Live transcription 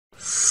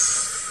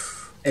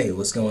Hey,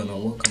 what's going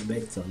on? Welcome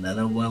back to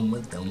another one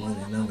with the one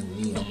and only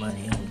me on my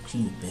own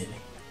G, baby.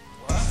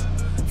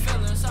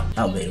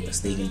 I made a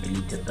mistake and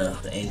deleted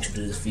the intro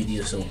to this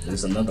video, so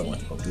there's another one.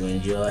 Hope you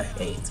enjoy.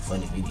 Hey, it's a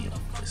funny video.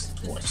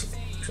 Just watch it.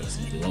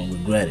 Trust me, you won't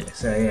regret it.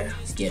 So yeah,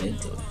 let's get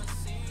into it.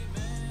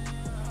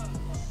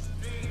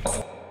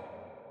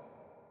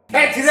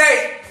 Hey,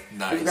 today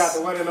Nice. we got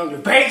the one and only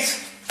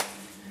Bass,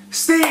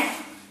 Steve,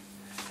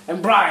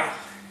 and Brian.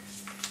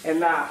 And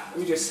let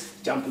me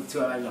just jump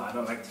into it. I know I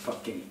don't like to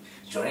fucking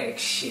drag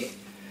shit.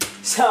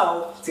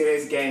 So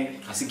today's game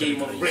is a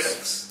game of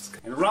riddles.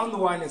 And round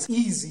one is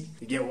easy,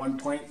 you get 1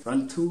 point.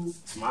 Round two,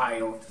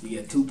 smile, you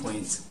get 2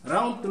 points.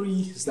 Round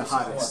three is the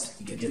hardest,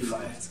 you get 3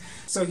 points.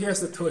 So here's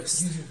the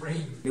twist. Use your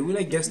brain. The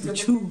winner gets to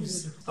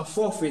choose a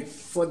forfeit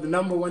for the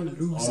number one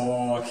loser.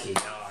 Okay.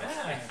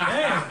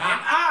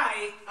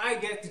 I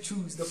get to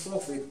choose the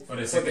forfeit For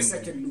the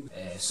second loser.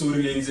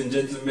 Sorry, ladies and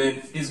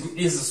gentlemen, it's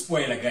a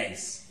spoiler,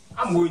 guys.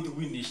 I'm going to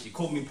win this. They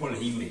call me Paul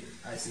Hime.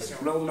 I see.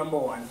 Rule number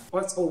one.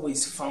 What's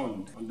always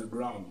found on the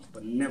ground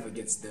but never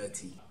gets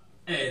dirty?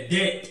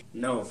 Dead.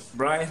 No.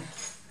 Brian?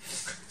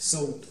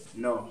 Soap.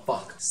 No.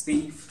 Fuck.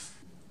 Steve?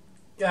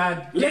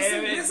 God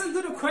damn it. Listen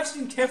to the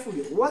question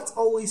carefully. What's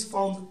always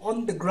found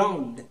on the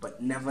ground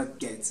but never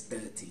gets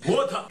dirty?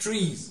 Water.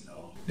 Trees.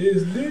 No.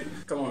 Disney.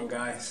 Come on,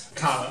 guys.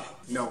 Car.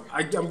 No.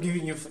 I'm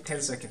giving you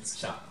 10 seconds.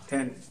 Shot.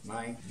 10,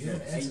 9, You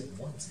have 8, answered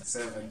once.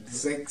 7,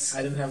 6,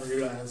 I didn't have a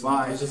real answer.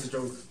 5, It was just a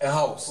joke. A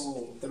house.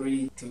 4,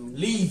 3, 2,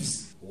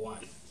 Leaves. 1.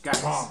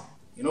 Guys,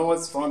 you know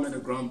what's found on the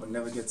ground but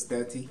never gets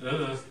dirty?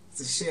 It's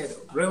a shadow.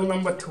 Rule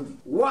number two.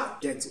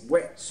 What gets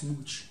wet?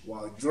 Smooch.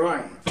 While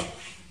drying.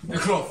 A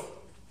cloth.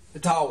 The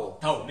towel.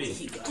 Towel, man.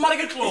 Come on, I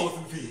get clothes.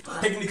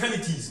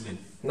 Technicalities, man.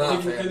 Nah,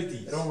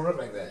 Technicalities. it don't work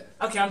like that.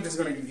 Okay, I'm just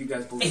gonna give you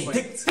guys both Hey,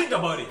 points. think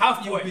about it.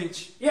 Half You point.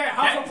 bitch. Yeah,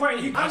 half a point.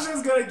 You I'm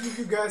just gonna give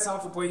you guys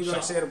half a point. You're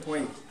gonna share the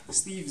point.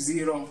 Steve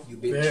 0. You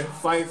bitch.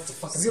 5.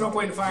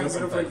 0.5.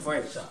 0.5.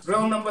 0.5.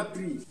 Rule number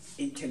 3.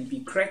 It can be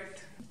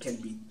cracked, it can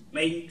be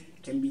made,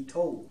 it can be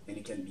told, and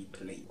it can be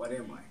played. What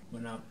am I?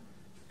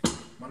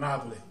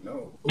 Monopoly.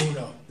 No.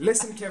 Uno.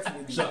 Listen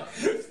carefully.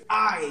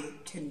 I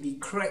can be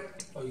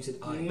cracked, Oh, you said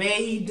I.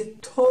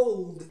 made,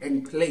 told,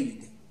 and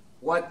played.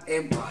 What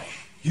am I?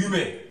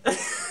 Human.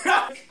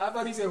 I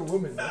thought he said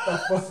woman. What the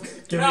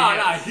fuck?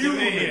 Nah,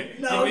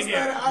 human. No, it's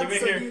not an Give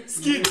it answer. here.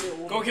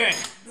 Skip. Cocaine.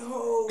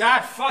 No.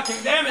 God fucking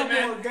damn it, Come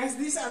man. on, guys,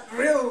 these are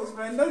riddles,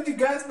 man. Don't you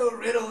guys know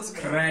riddles,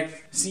 man?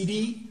 Correct.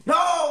 CD.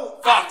 No!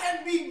 Fuck. I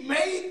can be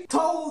made,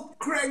 told,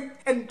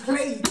 cracked, and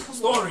played. Come on.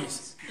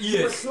 Stories. We're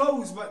Yes.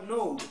 close, but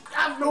no.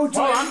 I have no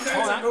choice.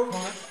 Hold on.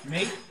 No.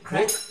 Mate,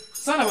 crack.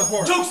 Son of a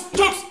whore.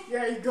 Jokes.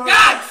 Yeah, you got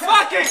God it.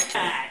 fucking.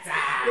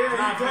 Yeah, you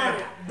got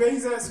it.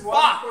 Bezos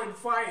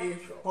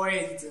 1.5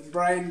 points.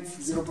 Brian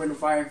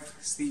 0.5.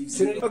 Steve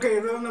 0. Okay,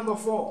 rule number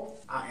 4.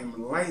 I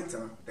am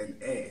lighter than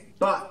air,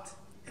 but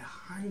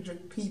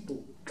 100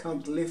 people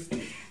can't lift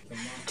me.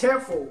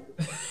 Careful.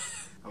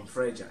 I'm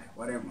fragile.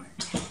 What am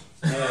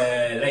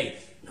I? Late.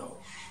 No.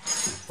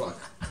 Fuck.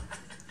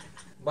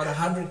 But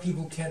 100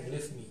 people can't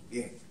lift me.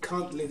 Yeah,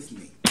 can't lift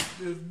me.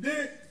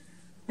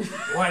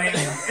 What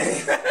is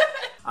it?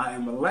 I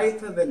am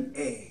lighter than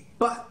air,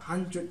 but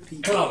 100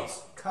 people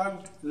Clouds.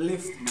 can't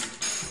lift me.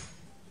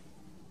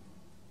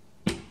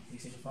 You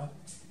said you're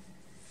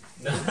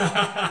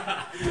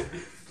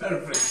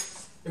Perfect.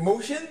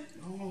 Emotion?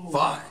 No.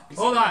 Fuck.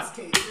 Hold on. It's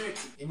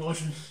K-30.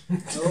 Emotion. No,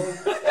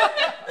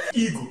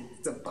 Ego.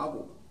 it's a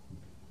bubble.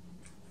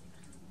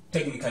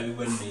 Technically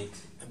well made.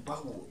 A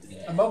bubble.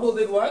 A bubble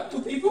did what?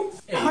 2 people?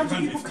 100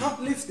 people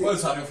can't lift it.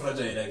 What's happening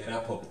fragile like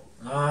that pop?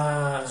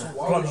 Ah.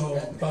 Plug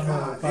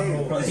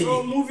hole.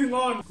 So moving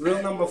on.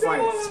 Rule number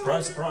 5.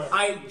 Surprise.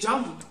 I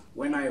jump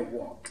when I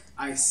walk.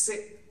 I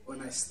sit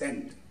when I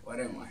stand. What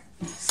am I?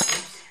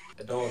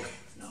 A dog.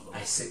 No.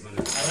 I sit man.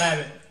 A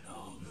rabbit.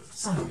 No.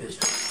 Son of a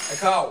bitch. A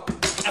cow.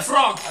 A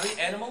frog. Are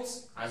they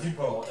animals? As you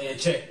go, a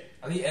chair.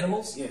 Are they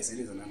animals? Yes, it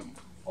is an animal.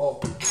 Oh,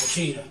 a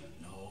cheetah.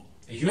 No.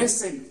 A human.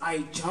 Listen,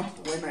 I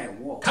jump when I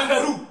walk.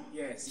 Kangaroo.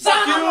 Yes.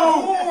 Fuck you.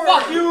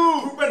 Fuck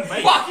you.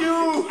 Fuck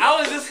you. I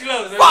was this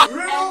close.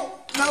 Rule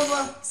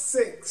number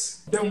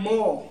 6. The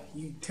more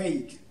you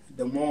take,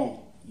 the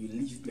more you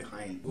leave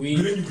behind.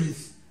 Breathe.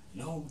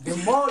 No. The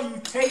more you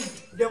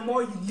take, the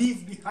more you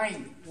leave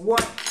behind.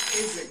 What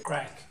is it?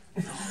 Crack.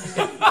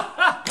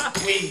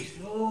 Weed.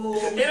 No.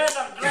 Yes.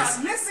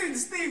 Just listen,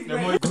 Steve, The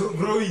man. more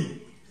growing.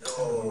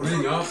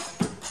 Growing up.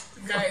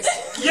 Guys.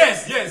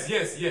 Yes.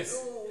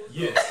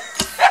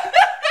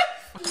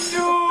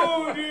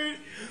 No, dude.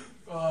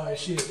 Oh,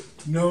 shit.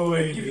 No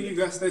way. Giving you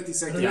guys 30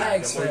 seconds. Yeah,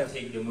 Relax, the more you man.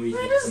 take, the more you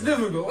This is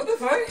difficult. What the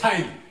fuck?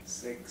 Time.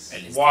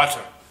 6,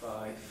 Water.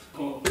 5,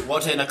 4,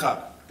 Water in a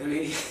cup.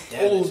 3,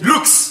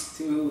 Looks.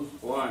 2,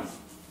 1.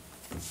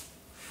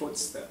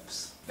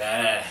 Footsteps.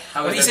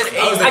 How But he is said that? eight.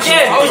 How is that?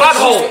 Again, Flat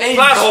hole. eight.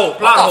 Flat hole.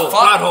 Flat hole.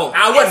 Flat hole.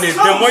 I want it.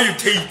 The more you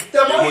take.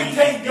 The more you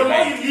take, the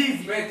more you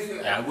leave, man.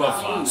 Yeah, go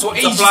flat. So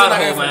It's a age is flat not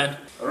hole, effort. man.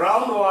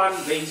 Round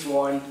 1, base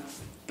 1.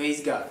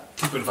 Base got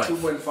 2.5.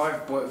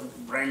 2.5,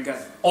 but Brian got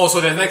Oh, so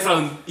the next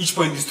round, each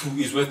point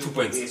is worth 2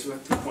 points. it's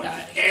worth 2 points.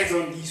 Adds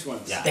on these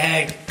ones. Yeah.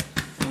 Dang.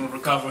 I'm gonna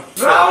recover.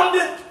 Round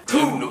I have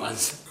 2. no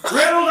answer.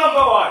 Riddle number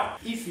 1.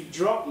 If you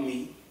drop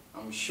me,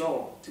 I'm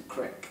sure to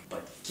crack.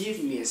 But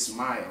give me a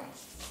smile,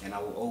 and I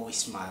will always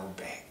smile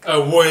back. A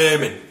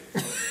woman.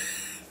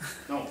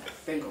 No,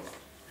 think of it.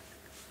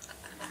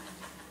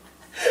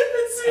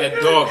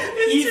 A dog.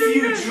 If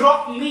you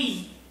drop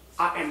me,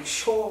 I am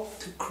sure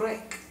to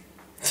crack.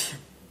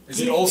 Is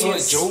it also a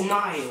joke?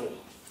 Smile.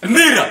 A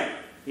mirror.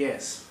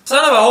 Yes.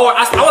 Son of a whore.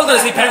 I was gonna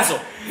say pencil.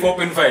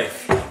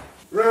 4.5.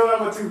 Riddle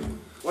number 2.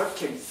 What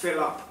can fill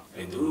up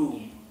I a do.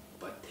 room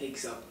but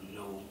takes up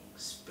no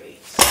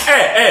space?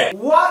 Hey.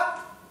 What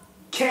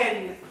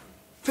can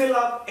fill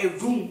up a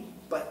room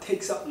but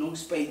takes up no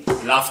space?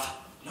 Laughter.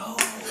 No.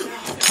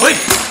 Wait,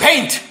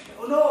 paint.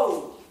 Oh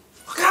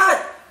no.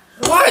 God.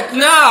 What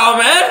now,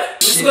 man?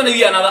 This is gonna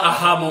be another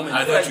aha moment.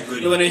 I thought you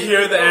could. You're gonna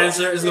hear the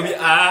answer. It's gonna be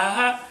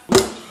aha.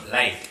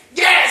 Like.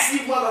 Yes, you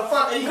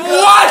motherfucker. You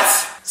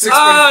What?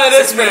 Ah,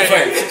 this man.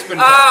 6.5.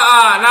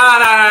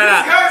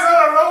 Nah. guys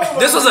on a roll.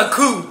 This was a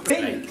coup.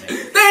 Think.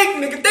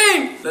 Think, nigga,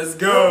 think. Let's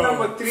Rule go.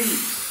 number 3.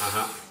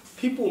 Uh-huh.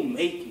 People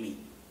make me,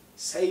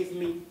 save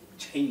me,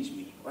 change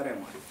me. What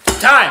am I?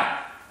 Time.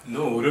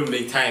 No, we don't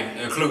make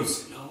time.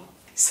 Close. No.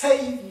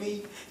 Save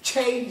me,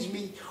 change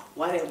me.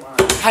 What am I?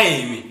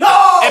 Time me.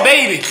 No. Hey,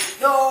 baby.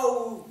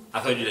 No. I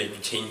thought you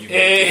like change you.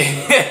 Hey.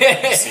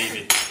 You save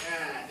it.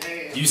 God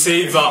damn. You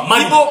save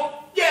money.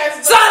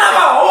 Yes. Son of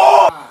a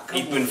whore.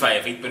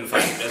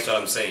 8.5. That's what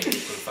I'm saying.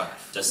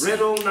 8.5. Just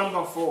Riddle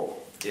number 4.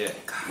 yeah.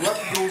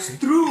 What goes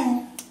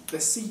through the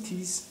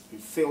cities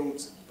and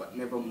fields but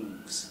never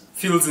moves?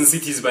 Fields and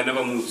cities but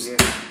never moves. Yeah.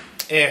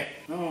 Air.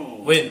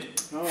 No. Wind.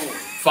 No.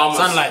 Farmers.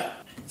 Sunlight.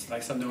 It's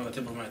like something on the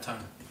tip of my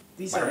tongue.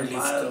 These But are really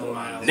mild still ones.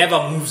 mild.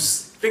 Never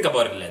moves. Think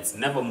about it, lads.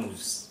 Never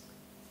moves.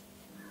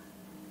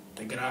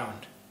 The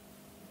ground.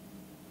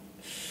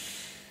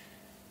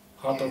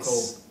 Hot or Yes.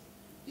 cold?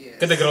 Yes.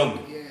 Get the ground.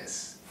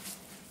 Yes.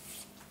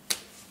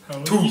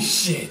 Holy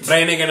shit.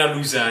 Brian ain't gonna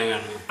lose.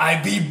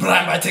 I beat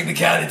Brian by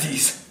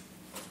technicalities.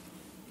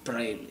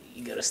 Brian,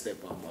 you gotta step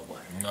up, my boy.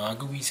 No, I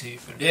could be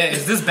safe. Yeah,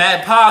 it's this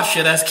bad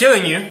posture that's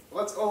killing you.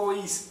 What's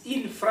always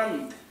in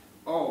front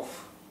of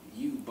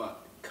you but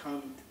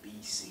can't be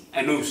seen?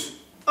 A nose.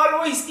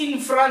 Always in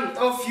front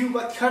of you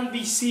but can't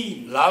be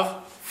seen.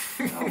 Love.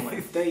 Oh my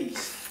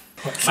days.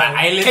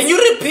 My eyelids. Can you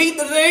repeat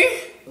the thing?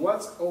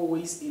 What's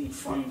always in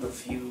front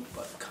of you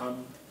but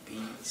can't be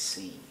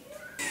seen?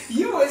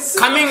 You were so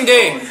Coming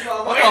day.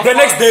 The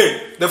next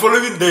day. The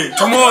following day.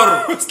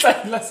 Tomorrow.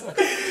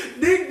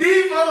 Dig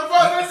deep,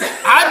 motherfuckers.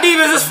 How deep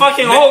is this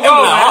fucking hole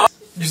go, man?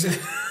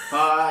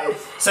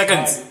 5,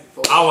 Seconds.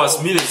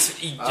 Hours.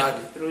 Minutes. Each.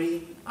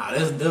 3, Ah,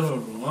 that's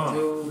difficult, huh?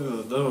 Two. This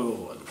is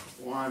difficult.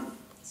 1.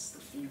 It's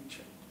the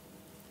future.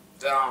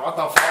 What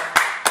the fuck?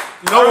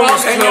 No one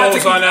was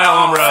close on that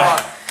one,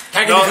 bro.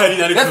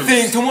 Technically, That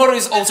thing, tomorrow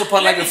is also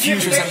part like a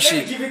fusion or some Let me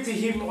shit. give it to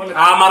him on a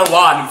I'm out of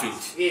one, in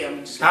fact. Yeah, I'm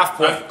just Half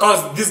point.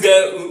 Because this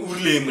guy,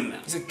 Urle,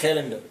 It's a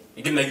calendar.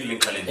 you can make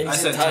it calendar. And I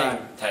it's said a time.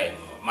 Time.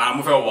 Man,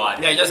 I'm for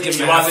one. Yeah, just give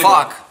me Was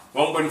half. it Fuck.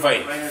 1.5.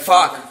 Brian has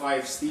Fuck.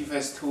 1.5, Steve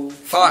has 2.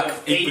 Fuck.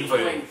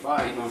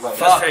 8.5. That's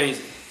Fuck.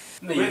 crazy.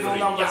 Riddle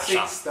number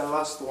 6, the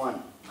last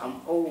one.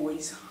 I'm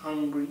always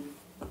hungry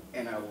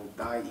and I will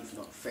die if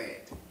not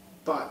fed.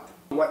 But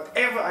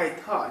whatever I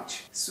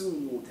touch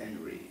soon will turn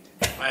red.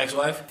 My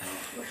ex-wife?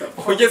 What the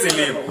fuck? Who gets a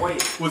name?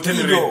 Wait. We'll tell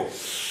Ego. you.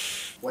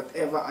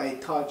 Whatever I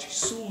touch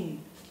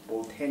soon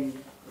will turn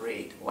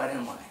red. What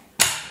am I?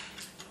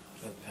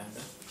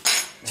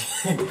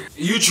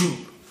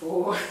 YouTube.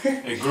 4,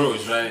 It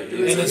grows, right? And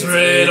it's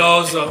red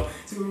also.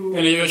 2,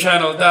 And your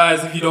channel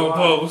dies if you don't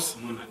post.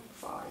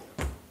 5.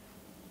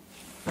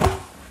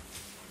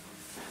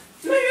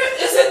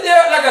 Nigga, isn't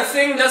there like a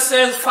thing that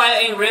says fire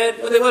ain't red?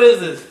 What is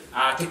this?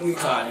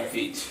 Technical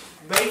feet.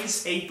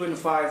 Base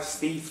 8.5,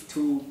 Steve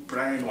 2,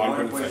 Brian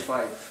 1.5.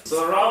 1.5.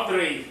 So round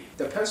 3.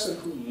 The person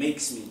who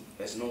makes me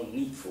has no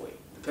need for it.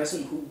 The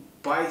person who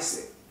buys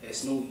it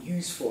has no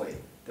use for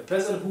it. The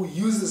person who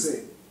uses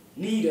it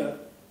neither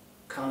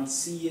can't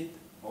see it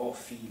or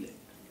feel it.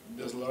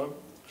 Just love.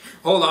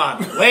 Hold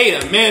on. Wait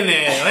a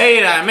minute.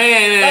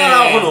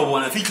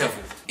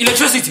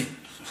 Electricity.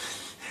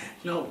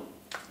 No,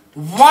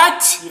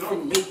 What? you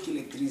don't make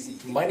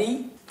electricity.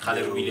 Money?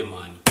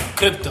 Money.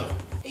 Crypto.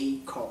 A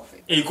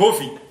coffin. A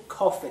coffee.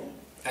 Coffin.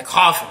 A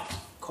coffin.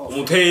 Coffin.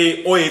 Motho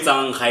e o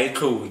etsang ga e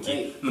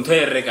tlhoke motho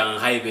e rekang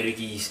ga e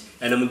berekise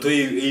and motho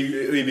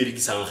e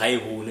berekisang ga e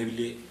bone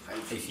ebile ga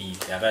e feel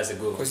ya ka se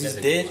go Because he's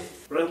dead.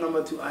 Rule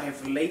number 2, I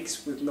have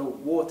lakes with no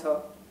water,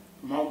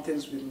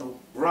 mountains with no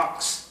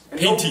rocks, and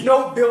Painting.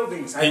 no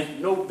buildings. I have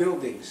no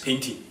buildings.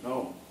 painting.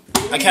 No.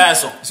 A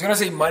castle. He's gonna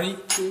say money.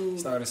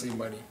 He's not gonna say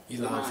money. He's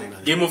not gonna say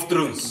nothing. Game of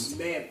Thrones.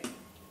 Map.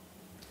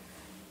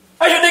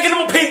 Are you making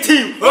a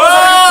painting?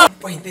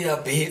 Wait, they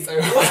are beds.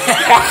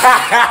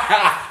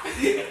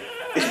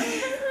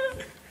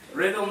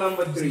 Riddle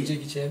number 3. 3.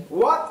 Jackie Chan.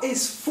 What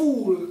is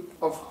full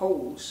of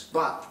holes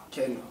but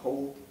can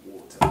hold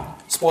water?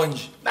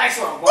 Sponge. Nice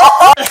one, boy.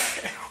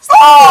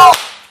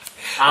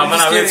 Ah, man,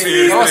 I went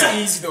to That was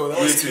easy though. That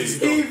was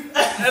easy.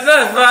 What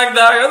the fuck,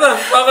 dog? What the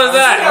fuck was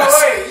that? No,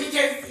 wait,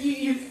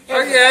 you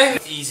Okay.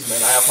 Easy,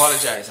 man. I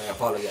apologize.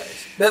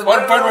 That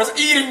one part was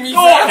eating me.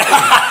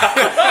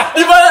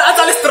 Di ba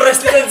atali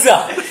stress din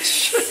sa?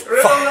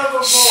 Riddle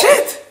number 4.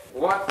 Shit.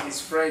 What is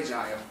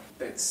fragile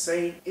that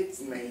saying its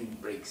name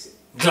breaks it?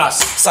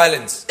 Glass.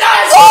 Silence.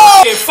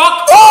 Okay,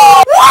 fuck.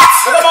 What?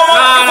 No.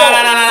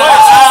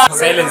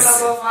 Silence.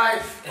 Riddle number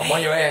 5. I'm on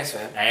your ass,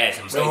 man. Yes,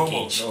 I'm No so homo.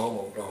 engaged.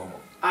 No homo.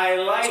 I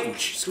like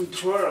to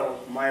twirl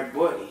my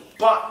body,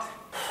 but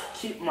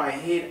keep my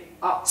head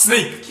up.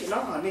 Snake. No,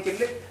 nigga,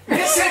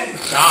 listen.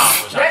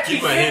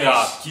 Keep my head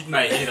up. Keep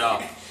my head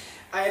up.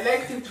 I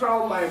like to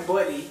twirl my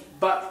body,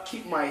 but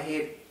keep my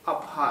head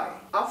up high.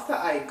 After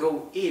I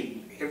go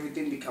in,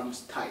 everything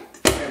becomes tight.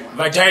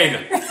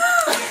 Vagina.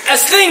 A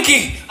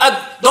slinky.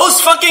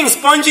 Those fucking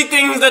spongy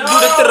things that do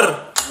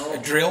the A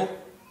drill.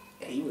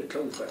 Yeah, you were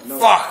close, but no.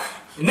 Fuck.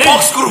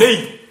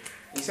 corkscrew.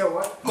 You said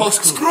what?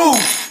 Corkscrew.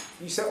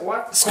 You said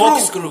what?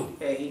 Corkscrew.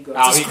 Yeah, he goes.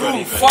 Oh, he got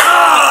it.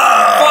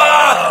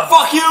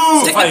 Fuck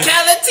you.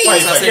 Technicality.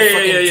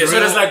 Yeah. So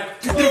there's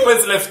like 3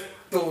 points left.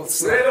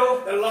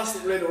 Riddle, the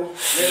last riddle.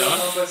 Riddle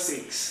number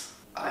 6.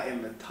 I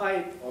am a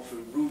type of a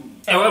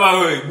room. Hey,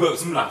 wait.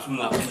 Simla.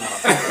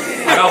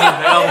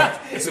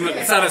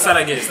 Start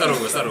again. Start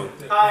over.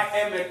 I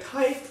am a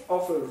type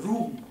of a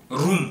room.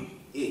 Room.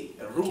 A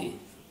room. Okay.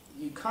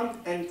 You can't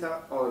enter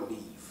or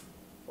leave.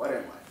 What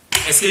am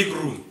I? Escape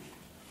room.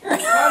 You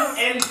can't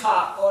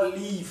enter or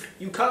leave.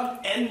 You can't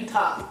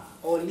enter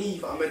or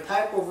leave. I'm a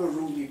type of a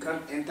room. You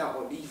can't enter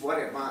or leave. What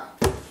am I?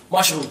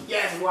 Mushroom.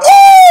 Yes, what?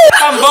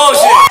 Some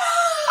bullshit.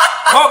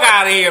 Fuck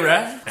out of here,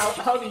 bro.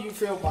 How do you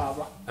feel,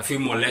 Baba? I feel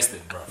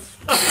molested, bro.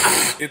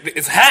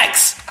 It's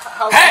hacks.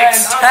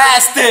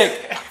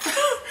 Fantastic.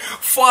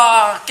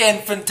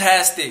 Fucking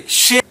fantastic.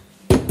 Shit.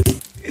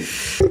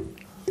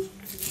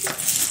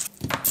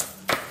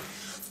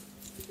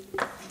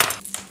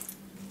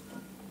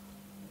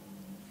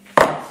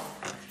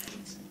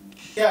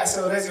 Yeah,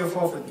 so that's your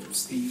forfeit,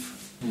 Steve.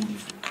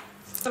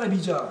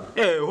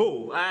 Hey,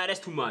 ho. That's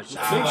too much.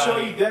 Make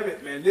sure you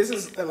debit, man. This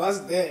is the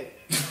last day.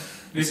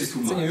 This is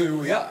too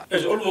much. Yeah.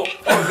 It's almost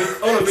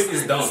all of it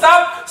is done.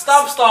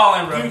 Stop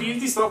stalling, bro.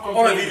 You stop All of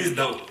complaining. it is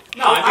done.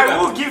 No, I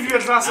will give you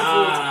a glass of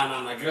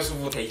water. No. Glass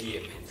of water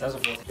here, man. Glass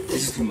of water.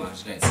 This is too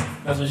much, guys.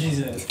 That's what she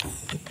said.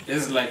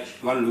 This is like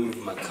one load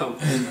of my cum.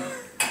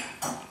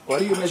 Why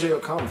do you measure your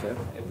count, fam?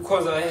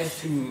 Because I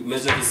have to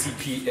measure the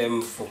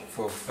CPM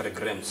for the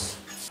grams.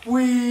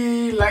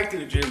 We like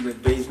to drink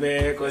with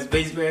Baseman because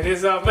Baseman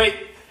is our mate.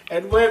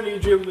 And when we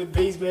drink with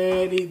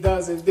Baseman, he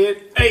doesn't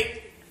did.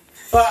 Hey!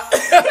 But.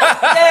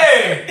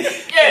 Yeah!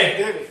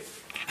 Did it.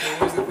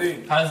 What's the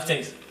thing? How does it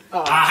taste?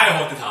 I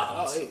hold it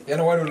hard. You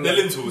know what? The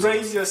lentils.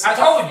 Brace yourself.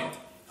 I told you.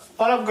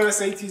 All I'm gonna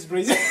say to you is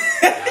brace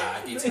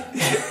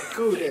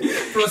Cool then.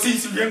 Proceed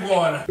to drink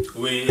water.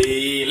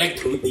 We like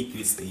to eat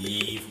with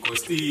Steve,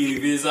 because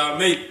Steve is our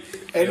mate.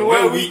 And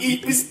when we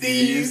eat with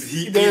Steve,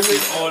 he there's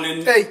eats it all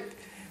in. 8,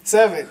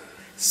 7,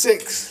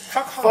 6,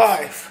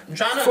 5, I'm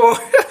trying to 4.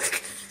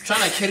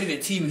 trying to carry the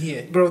team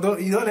here. Bro,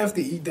 you don't have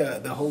to eat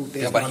the whole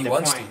thing. Yeah, but he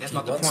wants to. That's He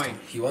not the wants point.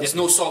 to. He wants There's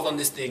no salt on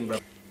this thing, bro.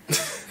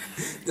 This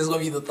is gonna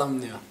be the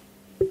thumbnail.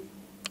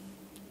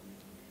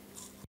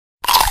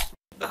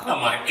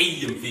 I'm like,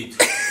 AM feet.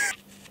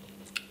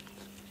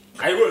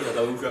 I will not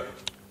have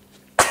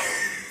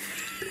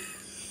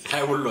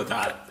I will not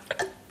have.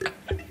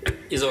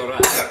 It's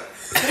alright.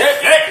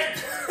 Hey!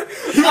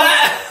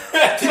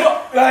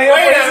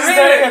 This is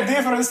a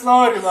different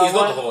story, man. It's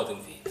not hot in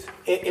feet.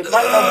 It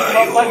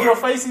might like your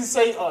face is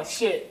saying, oh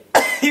shit.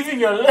 Even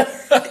your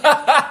lips.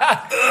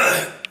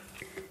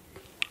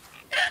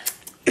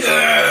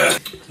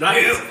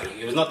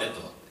 It was not that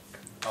hot.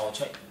 I'll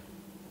check.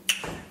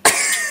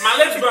 My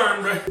lips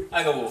burn, bro.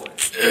 I go over.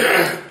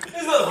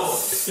 It's not hot.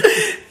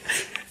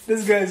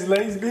 This guy's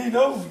lazy, he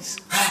knows.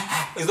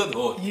 It's not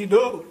hot. You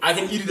know. I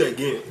can eat it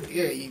again.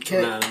 Yeah, you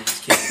can. Nah, I'm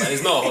just kidding. But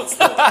it's not hot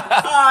still.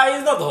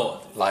 It's not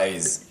hot.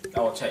 Lies. I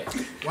will check.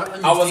 What I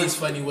onion wasn't- tastes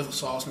funny with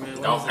sauce, man?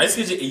 What No, is I it? just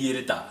get you eat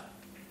it.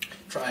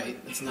 Try it.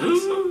 It's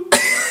nice.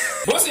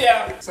 What's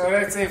it? So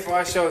that's it for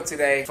our show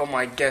today. For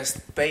my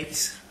guest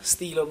bass,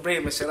 Steelo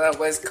Bremer, shout out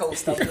West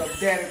Coast. I'll be up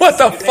there. What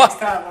the See you fuck? Next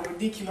time on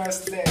Ridiculous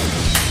today.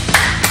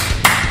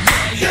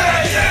 So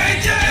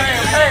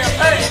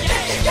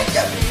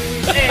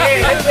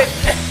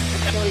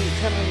you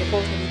turn on your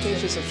post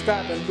notifications,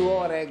 subscribe, and do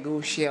all that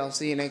good shit. I'll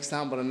see you next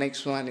time. But the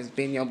next one has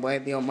been your boy,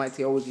 the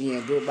Almighty OG,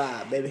 and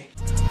goodbye, baby.